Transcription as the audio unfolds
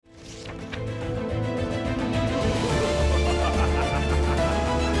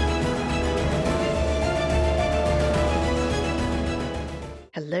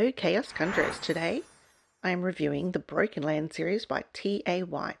Hello Chaos Conjurers. Today I am reviewing the Broken Land series by T.A.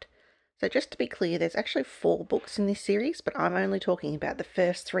 White. So just to be clear, there's actually 4 books in this series, but I'm only talking about the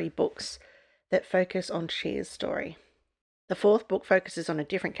first 3 books that focus on Shia's story. The 4th book focuses on a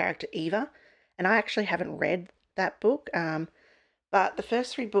different character, Eva, and I actually haven't read that book, but the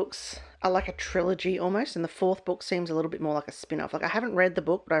first 3 books are like a trilogy almost, and the 4th book seems a little bit more like a spin-off. Like, I haven't read the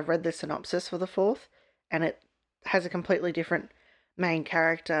book, but I've read the synopsis for the 4th, and it has a completely different main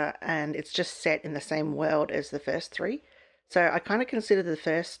character, and it's just set in the same world as the first 3. So I kind of consider the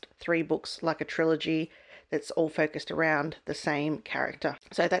first 3 books like a trilogy that's all focused around the same character.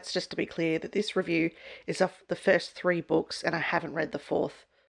 So that's just to be clear that this review is of the first 3 books, and I haven't read the 4th.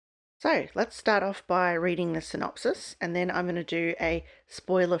 So let's start off by reading the synopsis, and then I'm going to do a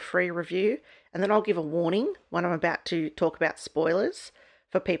spoiler-free review, and then I'll give a warning when I'm about to talk about spoilers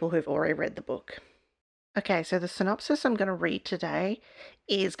for people who've already read the book. Okay, so the synopsis I'm going to read today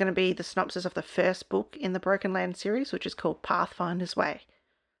is going to be the synopsis of the first book in the Broken Land series, which is called Pathfinder's Way.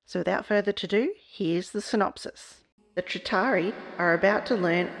 So without further ado, here's the synopsis. The Chitauri are about to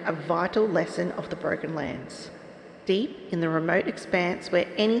learn a vital lesson of the Broken Lands. Deep in the remote expanse where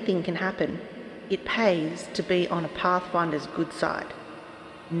anything can happen, it pays to be on a Pathfinder's good side.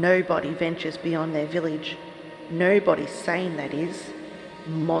 Nobody ventures beyond their village. Nobody sane, that is.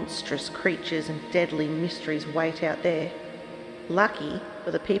 Monstrous creatures and deadly mysteries wait out there. Lucky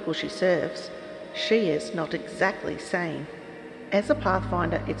for the people she serves, she is not exactly sane. As a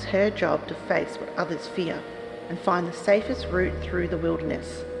Pathfinder, it's her job to face what others fear and find the safest route through the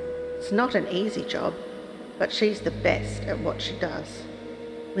wilderness. It's not an easy job, but she's the best at what she does.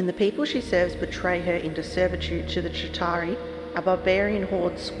 When the people she serves betray her into servitude to the Chitauri, a barbarian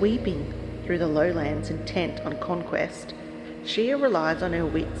horde sweeping through the lowlands intent on conquest, Shia relies on her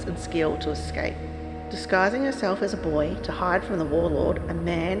wits and skill to escape. Disguising herself as a boy to hide from the warlord, a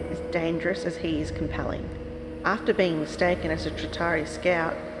man as dangerous as he is compelling. After being mistaken as a Chitauri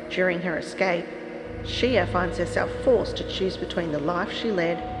scout during her escape, Shia finds herself forced to choose between the life she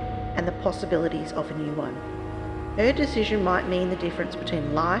led and the possibilities of a new one. Her decision might mean the difference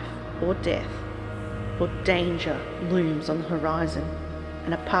between life or death, for danger looms on the horizon,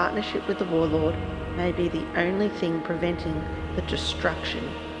 and a partnership with the warlord may be the only thing preventing the destruction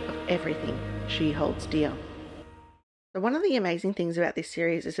of everything she holds dear. So one of the amazing things about this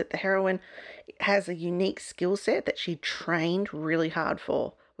series is that the heroine has a unique skill set that she trained really hard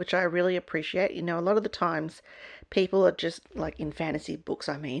for, which I really appreciate. You know, a lot of the times people are just, like in fantasy books,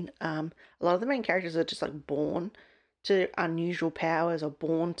 a lot of the main characters are just like born to unusual powers, or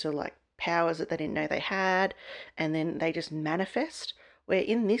born to like powers that they didn't know they had, and then they just manifest. Where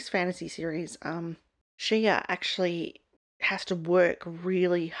in this fantasy series, Shia actually has to work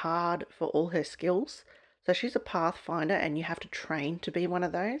really hard for all her skills. So she's a Pathfinder, and you have to train to be one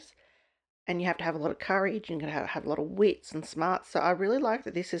of those. And you have to have a lot of courage, and you have a lot of wits and smarts. So I really like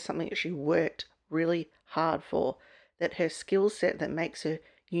that this is something that she worked really hard for. That her skill set that makes her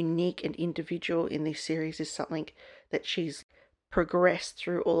unique and individual in this series is something that she's progressed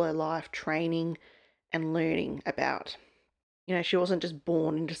through all her life, training and learning about. You know, she wasn't just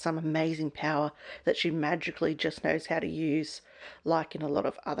born into some amazing power that she magically just knows how to use, like in a lot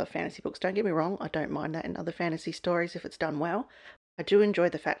of other fantasy books. Don't get me wrong, I don't mind that in other fantasy stories if it's done well. I do enjoy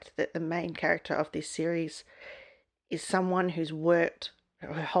the fact that the main character of this series is someone who's worked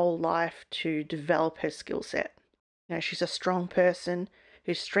her whole life to develop her skill set. You know, she's a strong person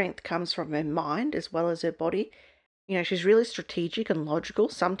whose strength comes from her mind as well as her body. You know, she's really strategic and logical,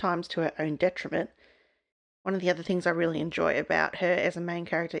 sometimes to her own detriment. One of the other things I really enjoy about her as a main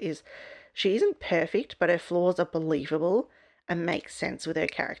character is she isn't perfect, but her flaws are believable and make sense with her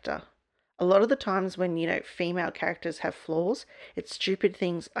character. A lot of the times when, you know, female characters have flaws, it's stupid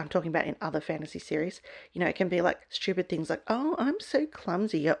things. I'm talking about in other fantasy series. You know, it can be like stupid things like, oh, I'm so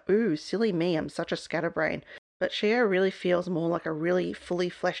clumsy. Or, ooh, silly me, I'm such a scatterbrain. But Shia really feels more like a really fully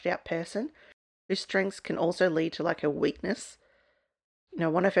fleshed out person whose strengths can also lead to like her weakness. You know,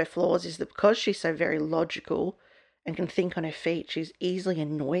 one of her flaws is that because she's so very logical and can think on her feet, she's easily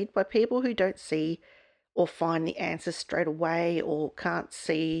annoyed by people who don't see or find the answers straight away or can't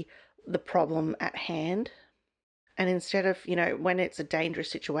see the problem at hand. And instead of, you know, when it's a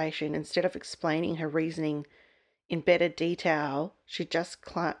dangerous situation, instead of explaining her reasoning in better detail, she just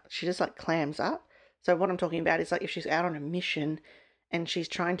like clams up. So what I'm talking about is like if she's out on a mission and she's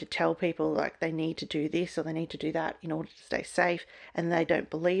trying to tell people like they need to do this or they need to do that in order to stay safe, and they don't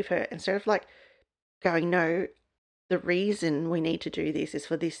believe her, instead of like going, no, the reason we need to do this is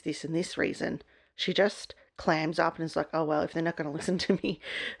for this, this, and this reason, she just clams up and is like, oh, well, if they're not going to listen to me,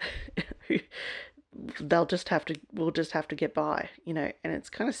 we'll just have to get by, and it's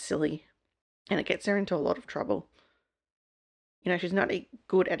kind of silly, and it gets her into a lot of trouble. She's not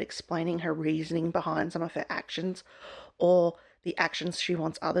good at explaining her reasoning behind some of her actions or the actions she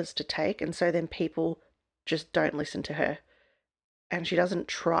wants others to take, and so then people just don't listen to her. And she doesn't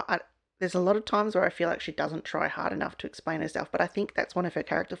try. There's a lot of times where I feel like she doesn't try hard enough to explain herself, but I think that's one of her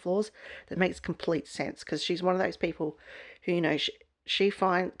character flaws that makes complete sense, because she's one of those people who, she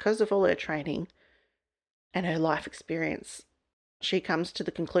finds, because of all her training and her life experience, she comes to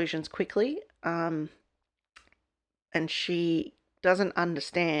the conclusions quickly, and she doesn't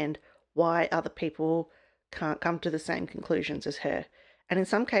understand why other people can't come to the same conclusions as her. And in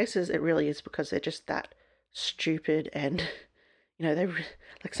some cases, it really is because they're just that stupid, and they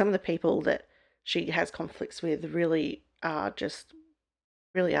like some of the people that she has conflicts with really are just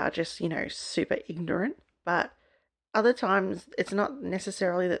super ignorant. But other times, it's not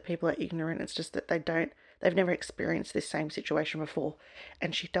necessarily that people are ignorant, it's just that they've never experienced this same situation before,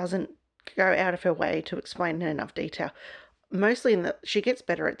 and she doesn't go out of her way to explain in enough detail. Mostly she gets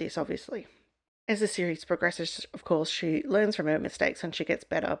better at this, obviously. As the series progresses, of course, she learns from her mistakes and she gets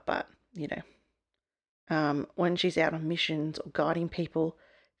better, but, when she's out on missions or guiding people,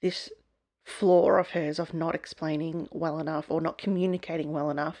 this flaw of hers of not explaining well enough or not communicating well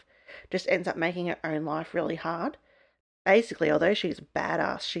enough just ends up making her own life really hard. Basically, although she's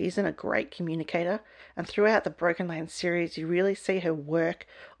badass, she isn't a great communicator, and throughout the Broken Land series, you really see her work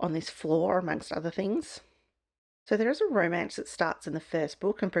on this flaw, amongst other things. So there is a romance that starts in the first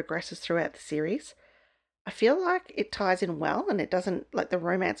book and progresses throughout the series. I feel like it ties in well, and it doesn't, like, the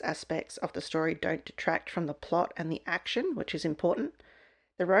romance aspects of the story don't detract from the plot and the action, which is important.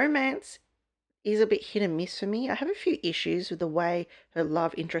 The romance is a bit hit and miss for me. I have a few issues with the way her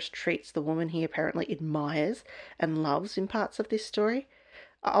love interest treats the woman he apparently admires and loves in parts of this story.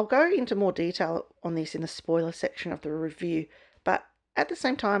 I'll go into more detail on this in the spoiler section of the review, but at the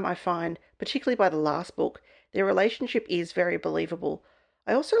same time, I find, particularly by the last book, their relationship is very believable.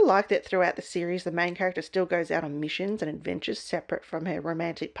 I also like that throughout the series, the main character still goes out on missions and adventures separate from her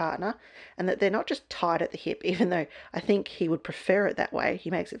romantic partner, and that they're not just tied at the hip, even though I think he would prefer it that way. He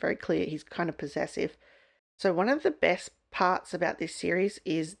makes it very clear he's kind of possessive. So one of the best parts about this series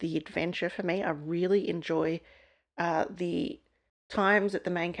is the adventure for me. I really enjoy the times that the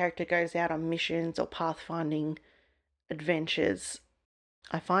main character goes out on missions or pathfinding adventures.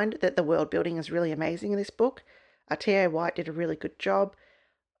 I find that the world building is really amazing in this book. T.A. White did a really good job.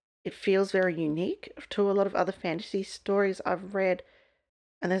 It feels very unique to a lot of other fantasy stories I've read,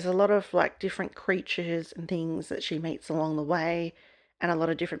 and there's a lot of different creatures and things that she meets along the way, and a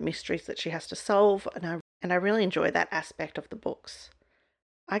lot of different mysteries that she has to solve, and I really enjoy that aspect of the books.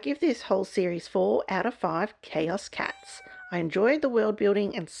 I give this whole series 4 out of 5 Chaos Cats. I enjoyed the world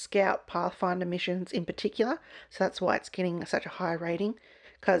building and Scout Pathfinder missions in particular, so that's why it's getting such a high rating,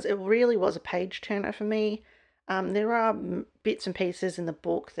 because it really was a page turner for me. There are bits and pieces in the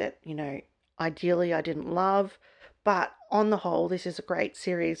book that, ideally I didn't love, but on the whole, this is a great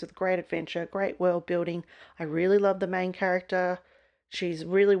series with great adventure, great world building. I really love the main character. She's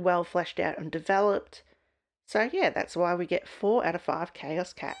really well fleshed out and developed. So yeah, that's why we get 4 out of 5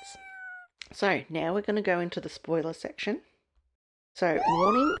 Chaos Cats. So now we're going to go into the spoiler section. So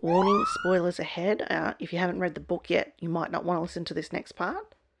warning, spoilers ahead. If you haven't read the book yet, you might not want to listen to this next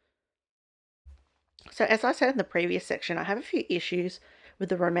part. So as I said in the previous section, I have a few issues with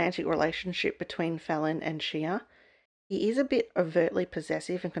the romantic relationship between Felin and Shia. He is a bit overtly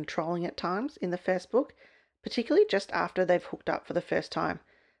possessive and controlling at times in the first book, particularly just after they've hooked up for the first time.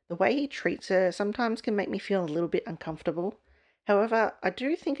 The way he treats her sometimes can make me feel a little bit uncomfortable. However, I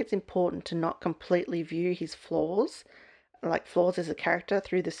do think it's important to not completely view his flaws, like flaws as a character,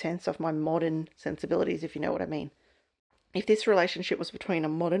 through the sense of my modern sensibilities, if you know what I mean. If this relationship was between a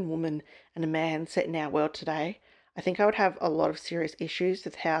modern woman and a man set in our world today, I think I would have a lot of serious issues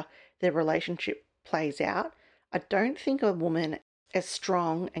with how their relationship plays out. I don't think a woman as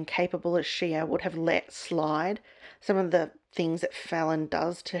strong and capable as Shia would have let slide some of the things that Felin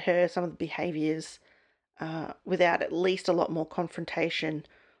does to her, some of the behaviours, without at least a lot more confrontation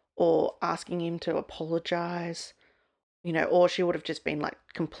or asking him to apologise, or she would have just been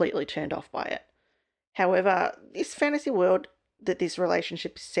completely turned off by it. However, this fantasy world that this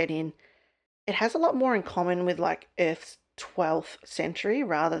relationship is set in, it has a lot more in common with Earth's 12th century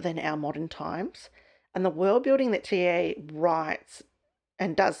rather than our modern times. And the world building that TA writes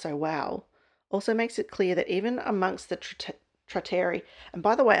and does so well also makes it clear that even amongst the Tratari, and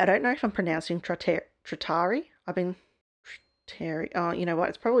by the way, I don't know if I'm pronouncing Tratari. Tratari. Oh, you know what?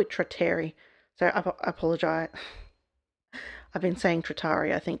 It's probably Tratari. So I apologize. I've been saying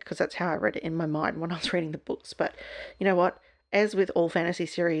Tritari, I think, because that's how I read it in my mind when I was reading the books. But you know what? As with all fantasy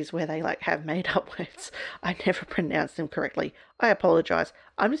series where they like have made up words, I never pronounce them correctly. I apologize.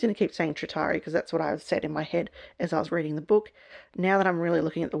 I'm just going to keep saying Tritari because that's what I said in my head as I was reading the book. Now that I'm really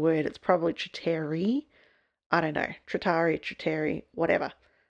looking at the word, it's probably Triteri. I don't know. Tritari, whatever.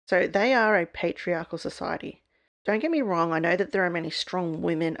 So they are a patriarchal society. Don't get me wrong, I know that there are many strong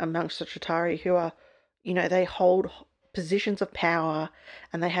women amongst the Chitauri who are, they hold positions of power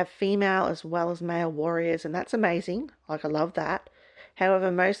and they have female as well as male warriors, and that's amazing. Like, I love that. However,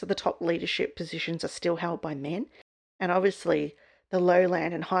 most of the top leadership positions are still held by men, and obviously the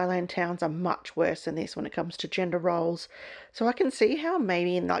lowland and highland towns are much worse than this when it comes to gender roles. So I can see how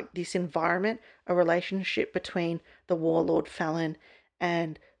maybe in like this environment, a relationship between the warlord Fallon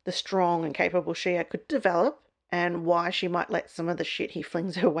and the strong and capable Shia could develop, and why she might let some of the shit he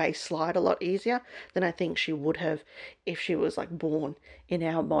flings her way slide a lot easier than I think she would have if she was like born in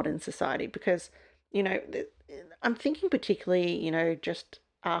our modern society. Because, you know, I'm thinking particularly, just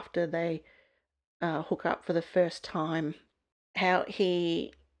after they hook up for the first time, how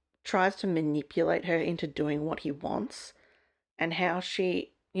he tries to manipulate her into doing what he wants, and how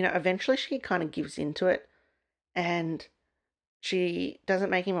she, eventually she kind of gives into it, and she doesn't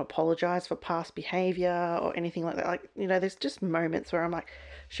make him apologize for past behavior or anything like that. Like, there's just moments where I'm like,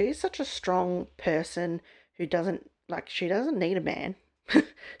 she's such a strong person who doesn't, like, she doesn't need a man.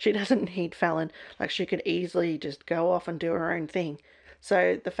 She doesn't need Fallon. Like, she could easily just go off and do her own thing.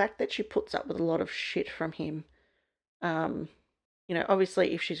 So the fact that she puts up with a lot of shit from him, um,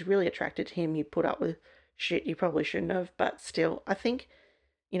 obviously if she's really attracted to him, you put up with shit you probably shouldn't have. But still, I think,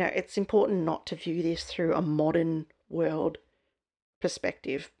 it's important not to view this through a modern world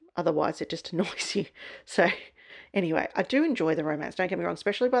perspective. Otherwise, it just annoys you. So, anyway, I do enjoy the romance. Don't get me wrong,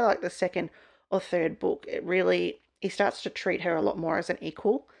 especially by like the second or third book. He starts to treat her a lot more as an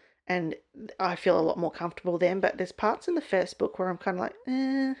equal, and I feel a lot more comfortable then. But there's parts in the first book where I'm kind of like,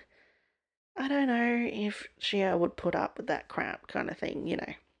 I don't know if Shia would put up with that crap kind of thing.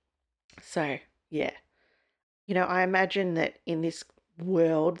 So, yeah. I imagine that in this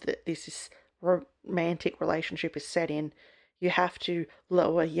world that this romantic relationship is set in, you have to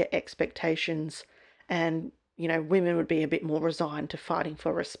lower your expectations, and, women would be a bit more resigned to fighting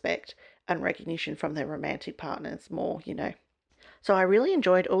for respect and recognition from their romantic partners more. So I really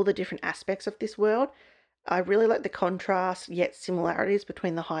enjoyed all the different aspects of this world. I really like the contrast yet similarities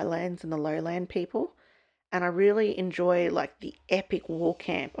between the highlands and the lowland people. And I really enjoy like the epic war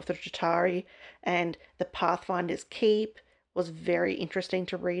camp of the Chitauri, and the Pathfinder's Keep was very interesting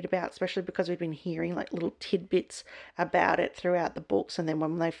to read about, especially because we've been hearing like little tidbits about it throughout the books, and then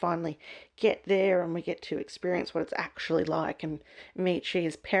when they finally get there and we get to experience what it's actually like and meet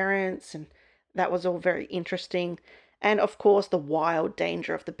Shia's parents, and that was all very interesting. And of course, the wild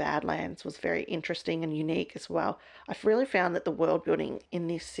danger of the Badlands was very interesting and unique as well. I've really found that the world building in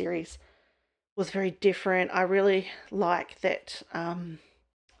this series was very different. I really like that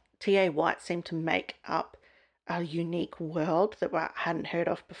T.A. White seemed to make up a unique world that I hadn't heard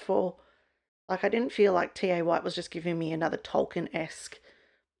of before. Like, I didn't feel like T.A. White was just giving me another Tolkien-esque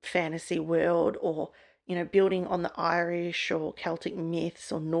fantasy world, or, building on the Irish or Celtic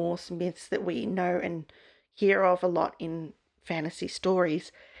myths or Norse myths that we know and hear of a lot in fantasy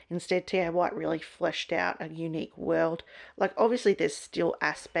stories. Instead, T.A. White really fleshed out a unique world. Like, obviously, there's still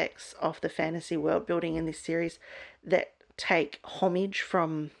aspects of the fantasy world building in this series that take homage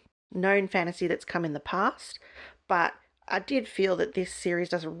from known fantasy that's come in the past, but I did feel that this series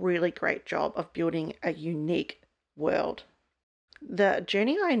does a really great job of building a unique world. The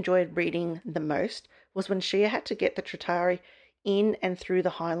journey I enjoyed reading the most was when Shia had to get the Tritari in and through the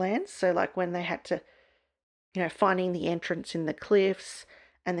highlands. So, like, when they had to, finding the entrance in the cliffs,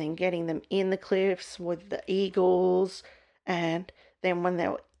 and then getting them in the cliffs with the eagles, and then when they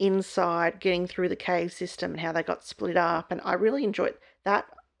were inside, getting through the cave system and how they got split up. And I really enjoyed that.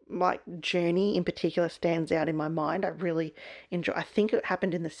 Like, journey in particular stands out in my mind. I think it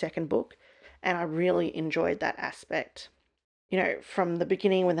happened in the second book, and I really enjoyed that aspect. From the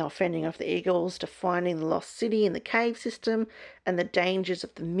beginning when they were fending off the eagles to finding the lost city in the cave system and the dangers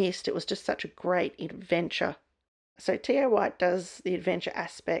of the mist, it was just such a great adventure. So T.A. White does the adventure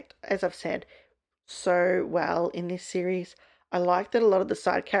aspect, as I've said, so well in this series. I like that a lot of the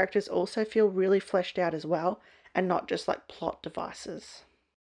side characters also feel really fleshed out as well, and not just like plot devices.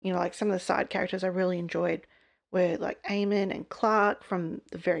 Like some of the side characters I really enjoyed were like Eamon and Clark from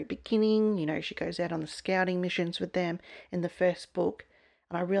the very beginning. She goes out on the scouting missions with them in the first book,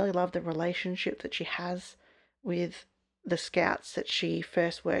 and I really love the relationship that she has with the scouts that she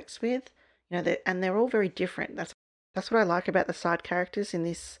first works with. And they're all very different. That's That's what I like about the side characters in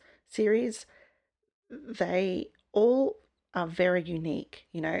this series. They all are very unique,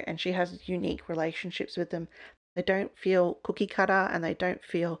 and she has unique relationships with them. They don't feel cookie cutter and they don't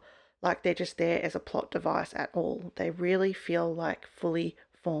feel like they're just there as a plot device at all. They really feel like fully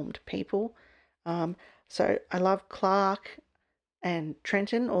formed people. Um, so I love Clark and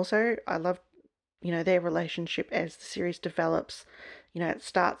Trenton also. I love, their relationship as the series develops. It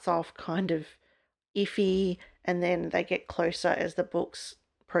starts off kind of iffy and then they get closer as the books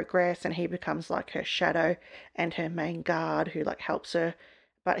progress and he becomes like her shadow and her main guard who like helps her,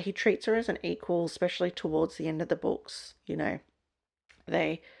 but he treats her as an equal, especially towards the end of the books.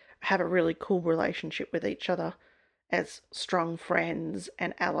 They have a really cool relationship with each other as strong friends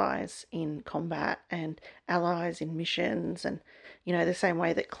and allies in combat and allies in missions, and the same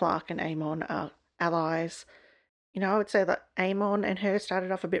way that Clark and Amon are allies. I would say that Amon and her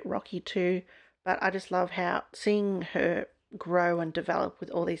started off a bit rocky too, but I just love how seeing her grow and develop with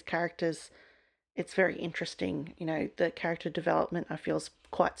all these characters. It's very interesting. The character development I feel is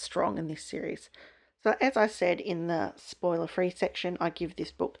quite strong in this series. So, as I said in the spoiler free section, I give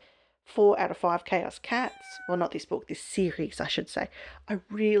this book 4 out of 5 Chaos Cats. Well, not this book, this series, I should say. I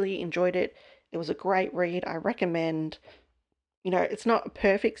really enjoyed it. It was a great read. I recommend. It's not a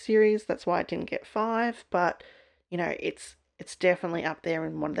perfect series, that's why it didn't get 5, but it's definitely up there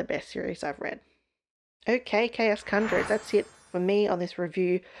in one of the best series I've read. Okay, Chaos Conjurers, that's it for me on this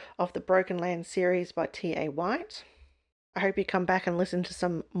review of the Broken Land series by T.A. White. I hope you come back and listen to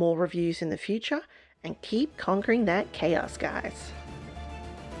some more reviews in the future, and keep conquering that chaos, guys.